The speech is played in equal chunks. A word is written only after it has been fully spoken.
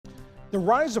The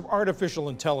rise of artificial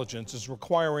intelligence is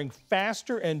requiring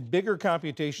faster and bigger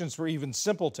computations for even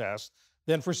simple tasks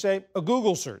than for, say, a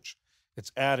Google search. It's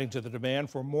adding to the demand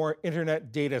for more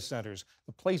internet data centers,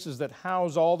 the places that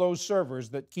house all those servers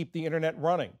that keep the internet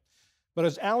running. But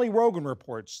as Ali Rogin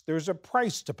reports, there's a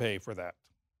price to pay for that.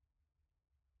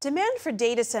 Demand for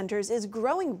data centers is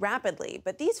growing rapidly,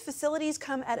 but these facilities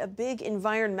come at a big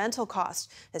environmental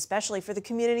cost, especially for the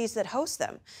communities that host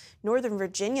them. Northern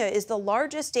Virginia is the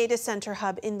largest data center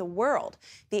hub in the world.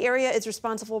 The area is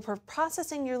responsible for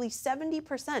processing nearly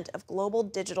 70% of global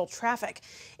digital traffic.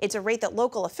 It's a rate that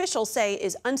local officials say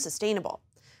is unsustainable.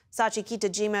 Sachi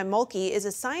Kitajima Mulkey is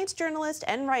a science journalist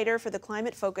and writer for the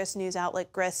climate-focused news outlet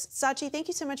Grist. Sachi, thank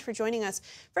you so much for joining us.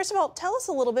 First of all, tell us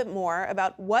a little bit more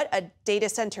about what a data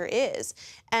center is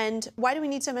and why do we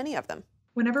need so many of them?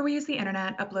 Whenever we use the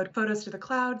internet, upload photos to the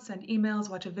cloud, send emails,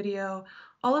 watch a video,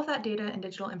 all of that data and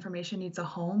digital information needs a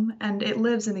home, and it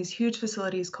lives in these huge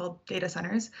facilities called data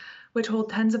centers, which hold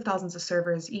tens of thousands of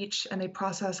servers each, and they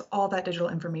process all that digital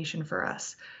information for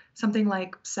us. Something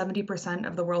like 70%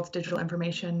 of the world's digital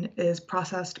information is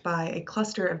processed by a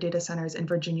cluster of data centers in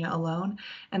Virginia alone,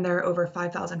 and there are over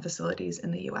 5,000 facilities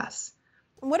in the US.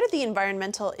 What are the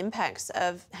environmental impacts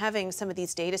of having some of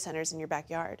these data centers in your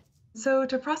backyard? So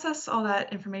to process all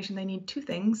that information, they need two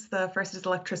things. The first is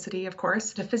electricity, of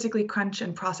course, to physically crunch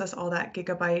and process all that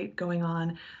gigabyte going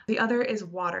on. The other is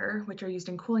water, which are used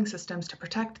in cooling systems to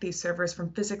protect these servers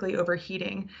from physically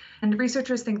overheating. And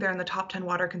researchers think they're in the top 10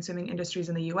 water-consuming industries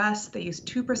in the US. They use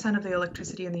 2% of the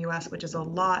electricity in the US, which is a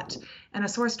lot. And a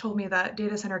source told me that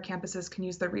data center campuses can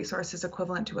use the resources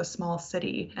equivalent to a small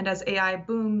city. And as AI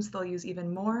booms, they'll use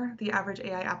even more. The average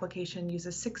AI application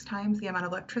uses 6 times the amount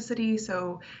of electricity,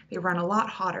 so they run a lot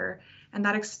hotter, and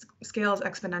that scales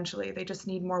exponentially. They just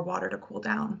need more water to cool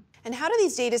down. And how do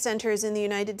these data centers in the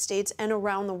United States and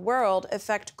around the world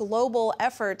affect global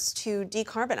efforts to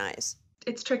decarbonize?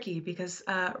 It's tricky because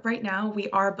right now we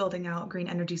are building out green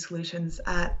energy solutions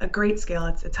at a great scale.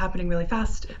 It's happening really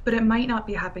fast, but it might not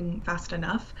be happening fast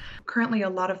enough. Currently, a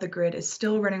lot of the grid is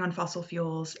still running on fossil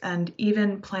fuels, and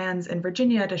even plans in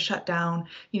Virginia to shut down,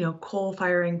 coal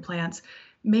firing plants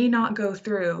may not go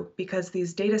through because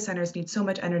these data centers need so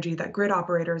much energy that grid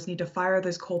operators need to fire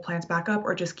those coal plants back up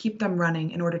or just keep them running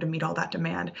in order to meet all that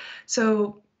demand.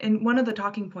 So, one of the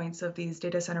talking points of these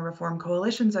data center reform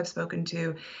coalitions I've spoken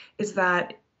to is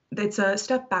that it's a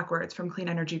step backwards from clean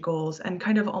energy goals and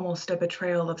kind of almost a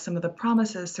betrayal of some of the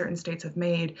promises certain states have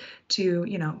made to,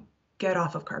 get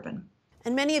off of carbon.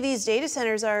 And many of these data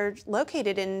centers are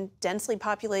located in densely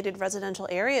populated residential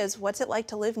areas. What's it like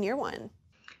to live near one?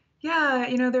 Yeah,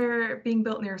 they're being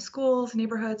built near schools,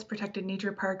 neighborhoods, protected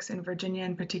nature parks in Virginia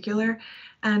in particular.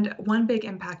 And one big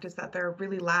impact is that they're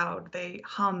really loud. They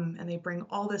hum and they bring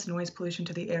all this noise pollution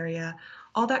to the area.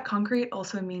 All that concrete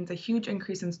also means a huge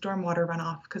increase in stormwater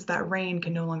runoff because that rain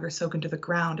can no longer soak into the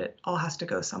ground. It all has to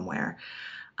go somewhere.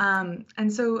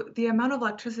 And so the amount of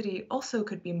electricity also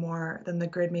could be more than the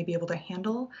grid may be able to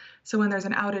handle. So when there's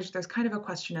an outage, there's kind of a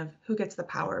question of who gets the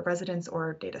power, residents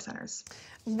or data centers.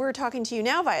 We're talking to you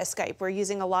now via Skype. We're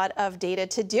using a lot of data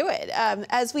to do it.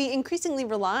 As we increasingly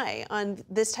rely on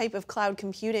this type of cloud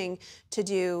computing to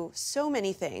do so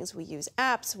many things, we use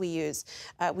apps,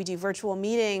 we do virtual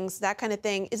meetings, that kind of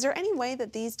thing. Is there any way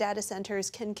that these data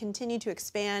centers can continue to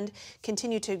expand,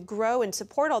 continue to grow and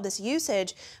support all this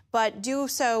usage, but do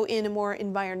so in a more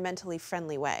environmentally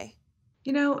friendly way?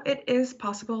 It is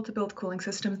possible to build cooling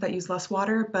systems that use less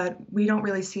water, but we don't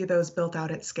really see those built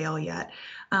out at scale yet.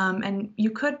 And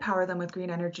you could power them with green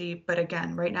energy, but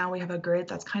again, right now we have a grid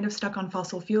that's kind of stuck on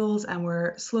fossil fuels, and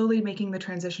we're slowly making the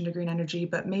transition to green energy,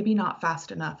 but maybe not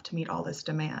fast enough to meet all this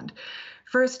demand.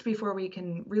 First, before we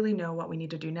can really know what we need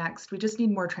to do next, we just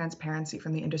need more transparency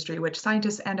from the industry, which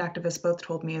scientists and activists both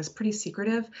told me is pretty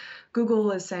secretive.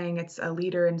 Google is saying it's a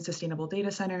leader in sustainable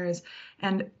data centers,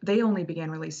 and they only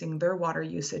began releasing their water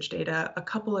usage data a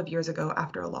couple of years ago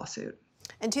after a lawsuit.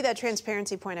 And to that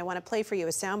transparency point, I want to play for you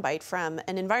a soundbite from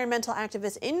an environmental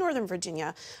activist in Northern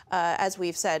Virginia, as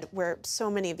we've said, where so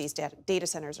many of these data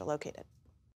centers are located.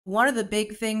 One of the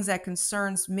big things that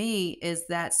concerns me is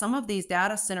that some of these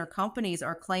data center companies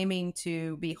are claiming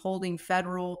to be holding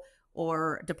federal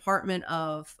or Department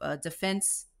of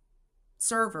Defense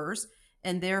servers,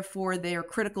 and therefore they're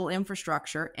critical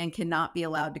infrastructure and cannot be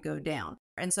allowed to go down.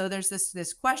 And so there's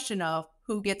this question of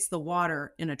who gets the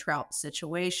water in a drought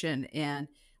situation, and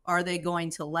are they going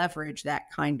to leverage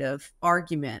that kind of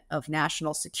argument of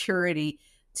national security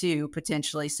to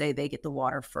potentially say they get the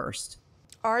water first?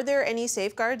 Are there any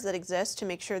safeguards that exist to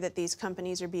make sure that these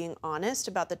companies are being honest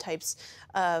about the types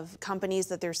of companies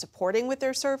that they're supporting with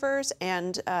their servers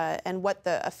and what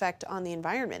the effect on the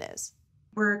environment is?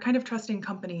 We're kind of trusting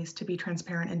companies to be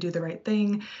transparent and do the right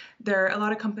thing. A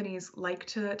lot of companies like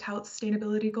to tout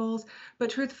sustainability goals, but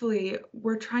truthfully,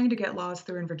 we're trying to get laws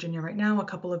through in Virginia right now. A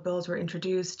couple of bills were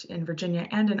introduced in Virginia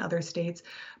and in other states,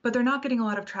 but they're not getting a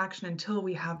lot of traction until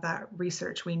we have that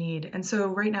research we need. And so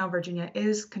right now, Virginia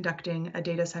is conducting a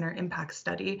data center impact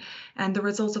study, and the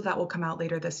results of that will come out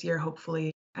later this year,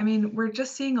 hopefully. I mean, we're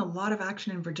just seeing a lot of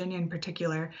action in Virginia in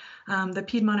particular. The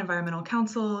Piedmont Environmental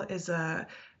Council is a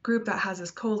group that has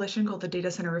this coalition called the Data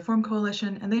Center Reform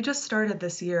Coalition, and they just started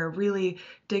this year really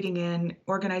digging in,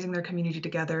 organizing their community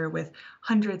together with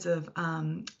hundreds of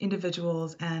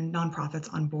individuals and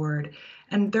nonprofits on board.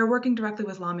 And they're working directly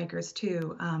with lawmakers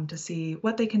too to see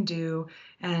what they can do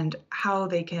and how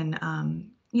they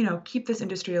can keep this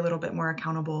industry a little bit more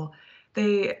accountable.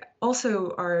 They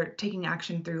also are taking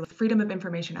action through Freedom of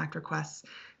Information Act requests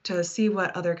to see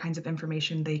what other kinds of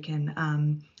information they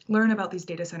can learn about these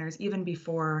data centers even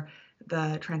before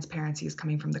the transparency is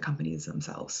coming from the companies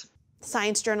themselves.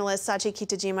 Science journalist Sachi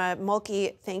Kitajima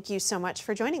Mulkey, thank you so much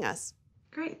for joining us.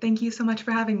 Great. Thank you so much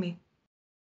for having me.